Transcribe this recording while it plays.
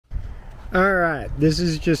All right, this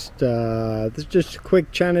is just a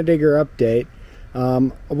quick China Digger update. A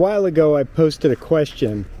while ago, I posted a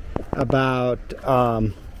question about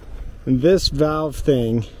this valve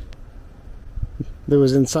thing that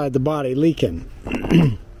was inside the body leaking.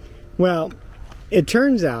 Well, it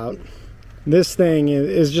turns out this thing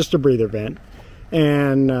is just a breather vent,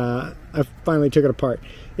 and I finally took it apart.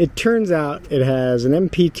 It turns out it has an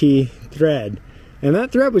MPT thread, and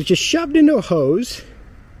that thread was just shoved into a hose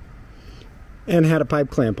and had a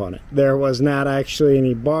pipe clamp on it. There was not actually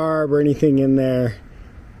any barb or anything in there.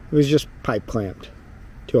 It was just pipe clamped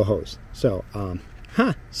to a hose. So,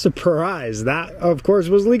 surprise! That, of course,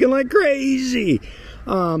 was leaking like crazy.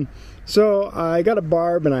 So I got a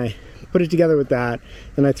barb and I put it together with that,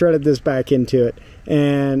 and I threaded this back into it,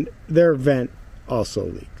 and their vent also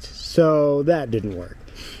leaked. So that didn't work.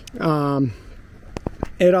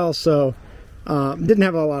 It also didn't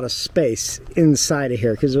have a lot of space inside of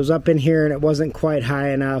here because it was up in here and it wasn't quite high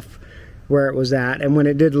enough where it was at, and when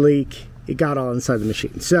it did leak, it got all inside the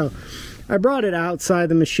machine. So I brought it outside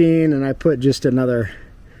the machine and I put just another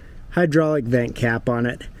hydraulic vent cap on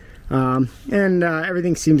it, and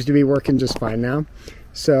everything seems to be working just fine now.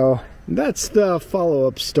 So that's the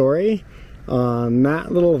follow-up story on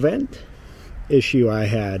that little vent issue I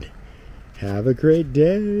had. Have a great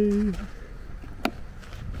day.